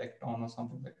work with Tecton or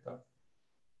something like that.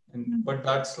 And Mhm. but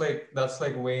that's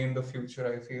like way in the future.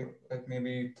 I feel like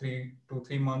maybe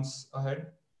 3 months ahead.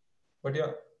 But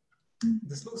yeah, Mhm.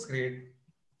 this looks great.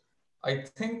 I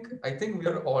think we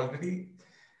are already.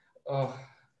 Uh,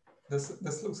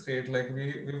 this looks great. Like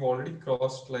we've already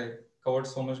covered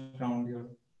so much ground here.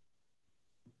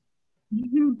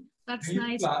 Mhm. Do That's you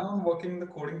nice. plan on working in the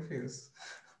coding phase?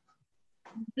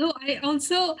 No, I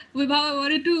also, Vibha, I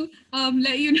wanted to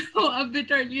let you know a bit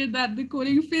earlier that the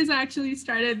coding phase actually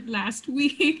started last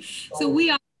week. So Oh, we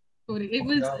are coding.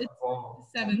 yeah. It's Wow.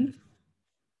 7th.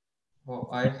 Wow.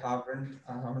 I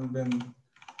haven't been.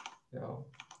 Yeah.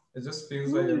 It just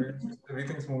feels like Ooh.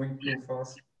 everything's moving too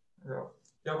fast. Yeah.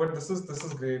 Yeah, but this is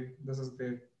great. This is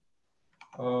great.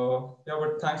 Yeah,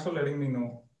 but thanks for letting me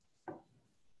know.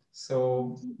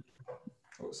 So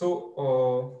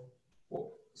so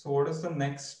so what is the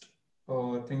next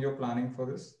thing you're planning for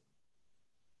this?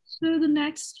 So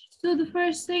the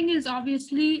first thing is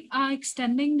obviously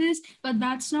extending this, but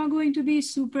that's not going to be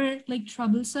super like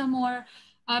troublesome or,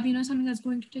 something that's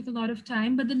going to take a lot of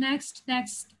time. But the next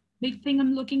big thing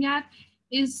I'm looking at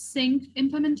is sync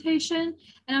implementation,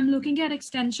 and I'm looking at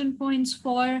extension points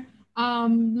for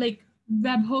like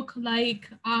webhook like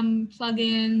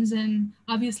plugins, and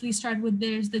obviously start with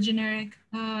there's the generic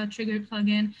trigger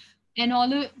plugin, and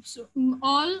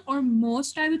all or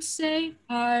most I would say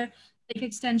are like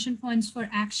extension points for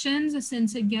actions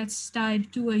since it gets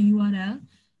tied to a URL.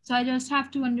 So I just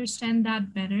have to understand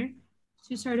that better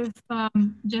to sort of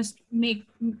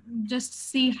just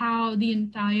see how the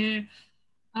entire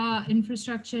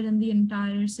infrastructure and the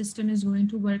entire system is going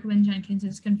to work when Jenkins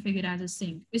is configured as a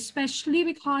sync, especially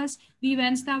because the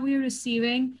events that we are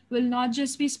receiving will not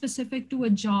just be specific to a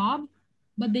job,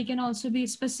 but they can also be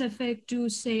specific to,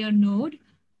 say, a node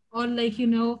or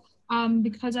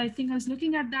because I think I was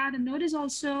looking at that, a node is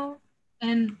also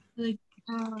an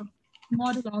uh,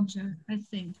 model object, I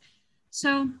think.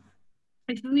 So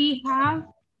if we have,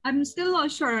 I'm still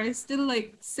not sure, I'm still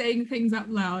like saying things out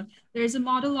loud. There's a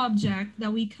model object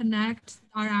that we connect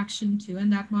our action to,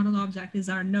 and that model object is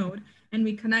our node, and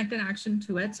we connect an action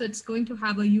to it. So it's going to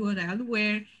have a URL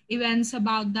where events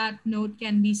about that node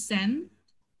can be sent,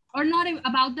 or not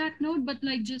about that node, but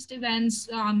like just events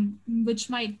which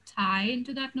might tie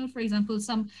into that node. For example,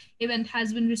 some event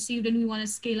has been received and we want to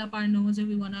scale up our nodes, or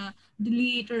we want to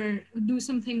delete or do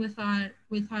something with our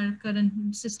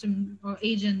current system or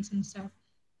agents and stuff.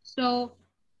 So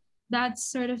that's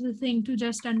sort of the thing, to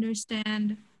just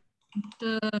understand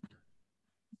the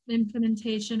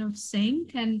implementation of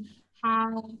sync and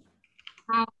how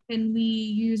how can we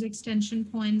use extension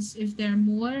points. If there are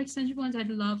more extension points, I'd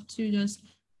love to just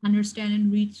understand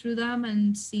and read through them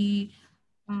and see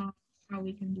uh, how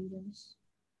we can do this.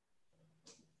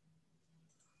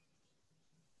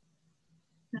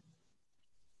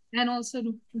 And also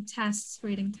the tests,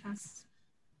 rating tests.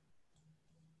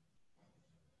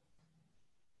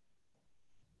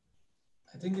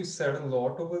 I think you said a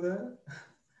lot over there,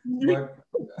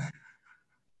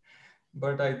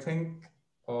 but I think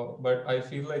but I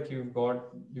feel like you've got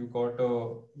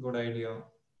a good idea.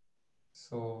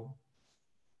 So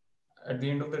at the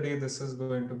end of the day, this is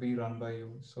going to be run by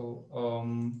you. So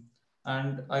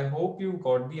and I hope you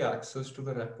got the access to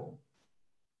the repo.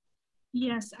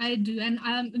 Yes, I do.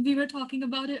 And we were talking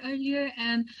about it earlier,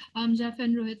 and Jeff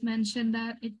and Rohit mentioned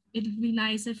that it'd be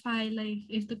nice if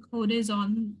if the code is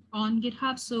on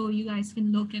GitHub, so you guys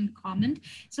can look and comment.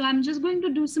 So I'm just going to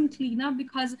do some cleanup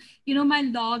because my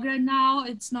log right now,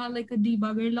 it's not like a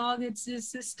debugger log, it's a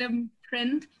system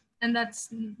print, and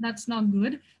that's not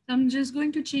good. So I'm just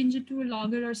going to change it to a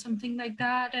logger or something like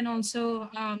that, and also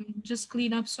just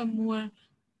clean up some more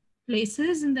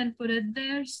places and then put it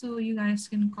there so you guys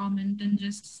can comment and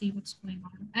just see what's going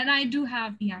on. And I do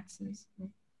have the access.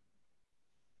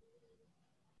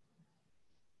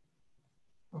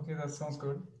 Okay, that sounds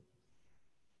good.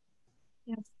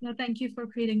 Yes. No, thank you for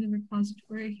creating the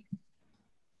repository.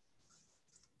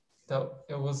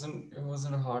 It wasn't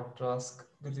a hard task,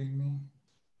 believe me.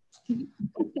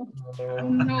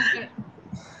 No,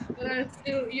 but I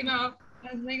still, I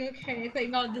was like, okay,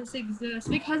 thank God this exists,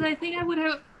 because I think I would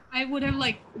have I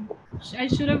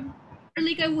should have, or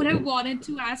like I would have wanted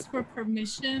to ask for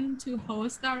permission to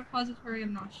host that repository.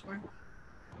 I'm not sure.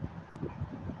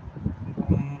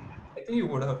 I think you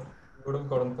would have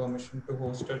gotten permission to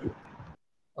host it.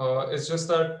 It's just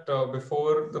that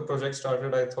before the project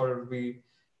started, I thought it would be,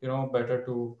 better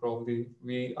to probably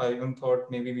I even thought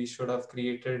maybe we should have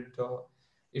created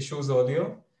issues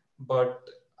earlier, but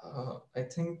I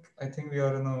think we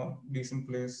are in a decent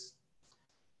place.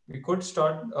 We could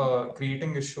start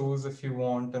creating issues if you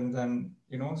want, and then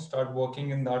start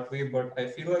working in that way. But I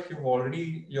feel like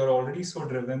you're already so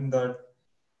driven that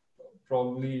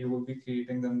probably you will be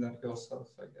creating them then yourself,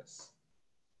 I guess.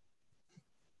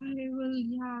 I will,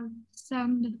 yeah,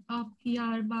 send a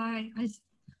PR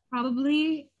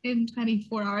probably in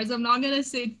 24 hours. I'm not gonna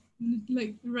say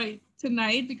like right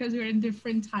tonight because we're in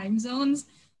different time zones.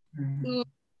 Mhm. So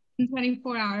in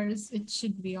 24 hours, it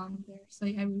should be on there. So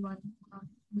everyone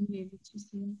be able to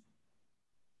see.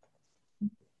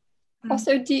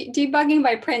 Also, debugging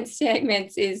by print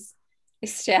statements is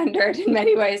standard in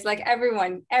many ways. Like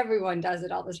everyone does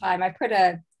it all the time. I put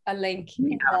a link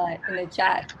in the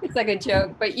chat. It's like a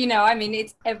joke, but you know, I mean,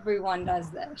 it's everyone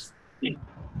does this.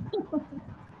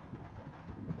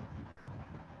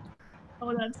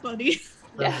 Oh, that's funny.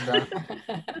 That's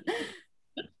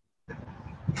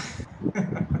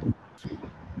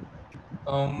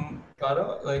Yeah.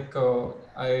 Kara, like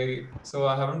I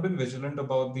haven't been vigilant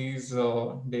about these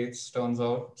dates, turns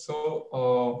out.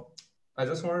 So I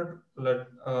just wanted to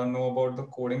know about the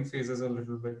coding phases a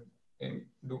little bit.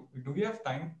 Do we have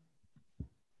time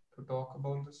to talk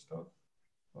about this stuff?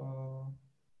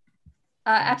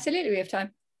 Absolutely, we have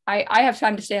time. I have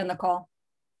time to stay on the call.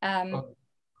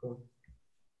 Cool.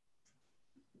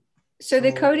 So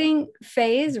the coding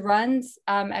phase runs,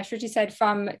 as Shruti said,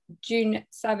 from June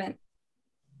 7th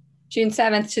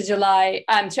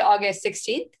to August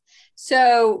 16th.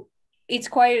 So it's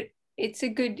a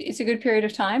good period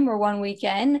of time. We're 1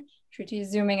 weekend. Shruti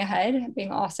is zooming ahead,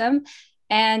 being awesome.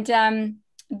 And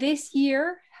this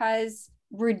year has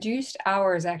reduced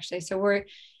hours actually. So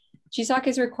GSoC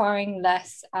is requiring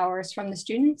less hours from the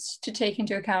students to take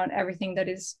into account everything that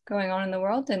is going on in the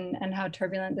world and how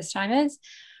turbulent this time is,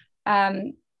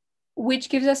 which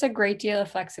gives us a great deal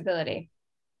of flexibility.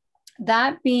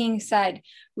 That being said,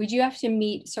 we do have to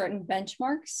meet certain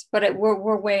benchmarks, but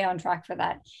we're way on track for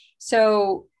that.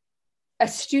 So a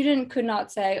student could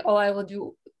not say, oh, I will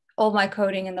do all my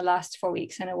coding in the last 4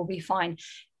 weeks and it will be fine.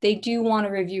 They do want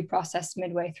a review process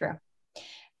midway through,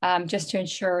 just to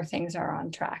ensure things are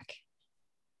on track.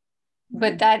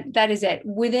 But that is it.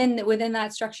 Within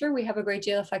that structure, we have a great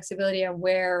deal of flexibility on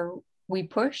where we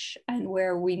push and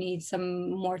where we need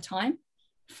some more time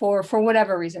for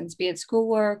whatever reasons, be it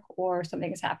schoolwork or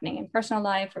something is happening in personal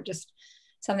life or just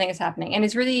something is happening. And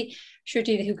it's really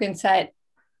Shruti who can set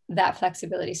that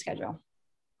flexibility schedule.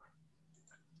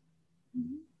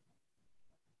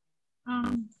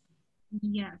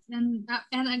 Yes, and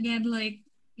again, like,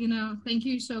 you know, thank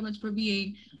you so much for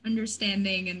being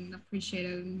understanding and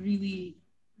appreciative and really,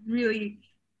 really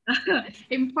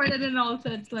important. And also,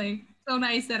 it's like so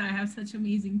nice that I have such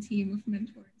amazing team of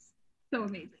mentors. So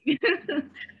amazing.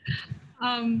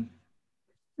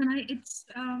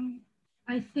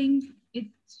 I think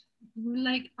it's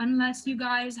like, unless you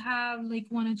guys have like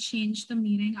want to change the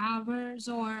meeting hours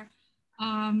or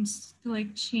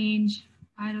like change,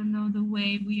 I don't know, the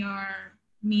way we are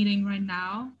meeting right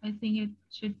now, I think it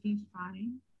should be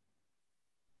fine.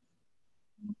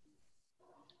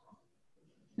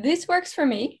 This works for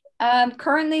me.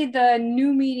 Currently the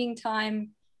new meeting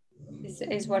time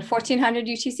is what, 1400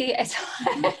 UTC.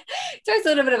 So it's a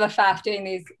little bit of a faff doing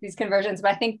these conversions,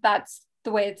 but I think that's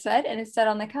the way it's set, and it's set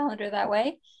on the calendar that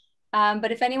way.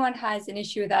 But if anyone has an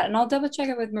issue with that, and I'll double check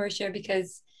it with Mauricio,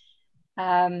 because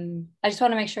I just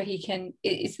want to make sure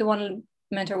it's the one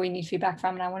mentor we need feedback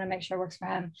from, and I want to make sure it works for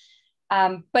him.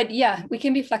 But yeah, we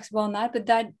can be flexible on that, but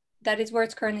that is where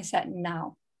it's currently set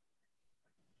now.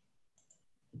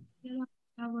 Yeah,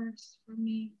 that works for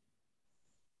me.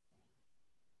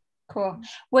 Cool.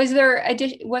 Was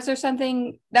there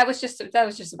something that was just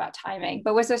about timing,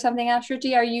 but was there something else,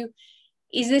 Shruti?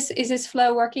 Is this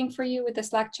flow working for you with the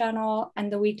Slack channel and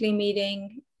the weekly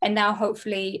meeting, and now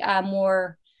hopefully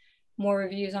more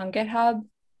reviews on GitHub?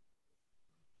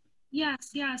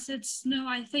 Yes,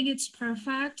 I think it's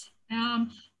perfect.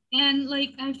 And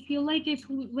like, I feel like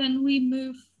when we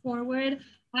move forward,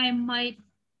 I might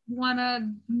want to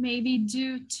maybe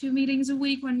do 2 meetings a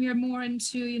week when we're more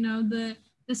into, you know, the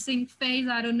sync phase.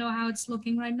 I don't know how it's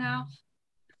looking right now.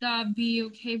 That be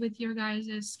okay with your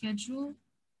guys' schedule?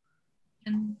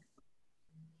 And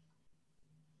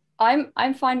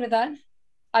I'm fine with that.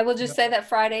 I will just say that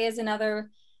Friday is the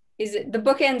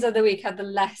bookends of the week have the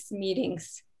less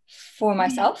meetings for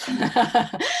myself.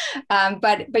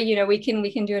 But you know, we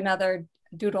can do another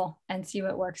doodle and see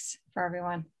what works for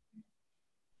everyone.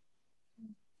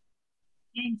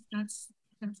 Thanks.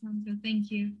 That sounds good.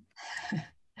 Thank you.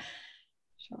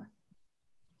 Sure.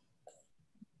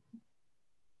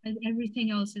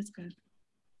 Everything else is good.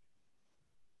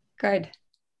 Good.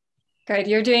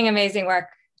 You're doing amazing work.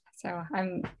 So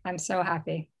I'm so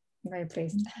happy. I'm very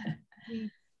pleased.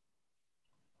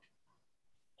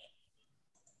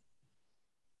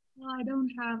 Well, I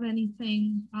don't have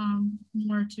anything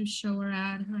more to show or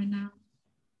add right now.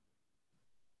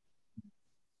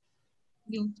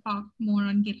 We'll talk more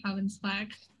on GitHub and Slack.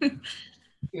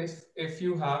 If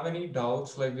you have any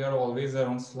doubts, like, we are always there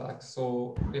on Slack.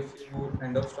 So if you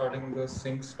end up starting the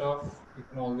sync stuff, you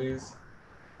can always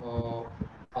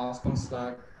ask on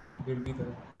Slack. We'll be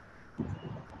there.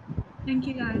 Thank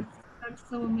you guys. That's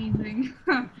so amazing.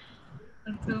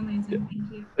 That's so amazing.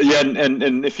 Thank you. Yeah,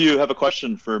 and if you have a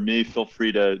question for me, feel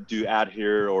free to do add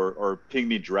here or ping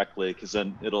me directly, because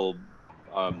then it'll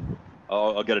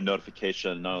I'll get a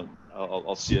notification.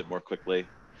 I'll see it more quickly.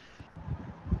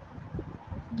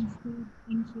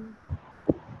 Thank you.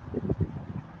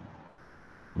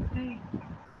 Okay.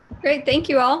 Great, thank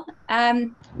you all.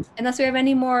 Unless we have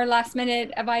any more last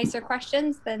minute advice or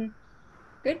questions, then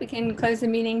good, we can close the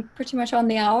meeting pretty much on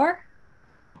the hour.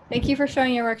 Thank you for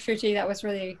showing your work, Shruti. That was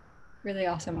really, really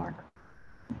awesome work.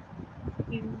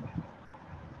 Thank you.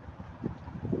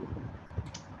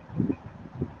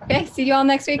 Okay, see you all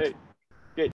next week. Hey.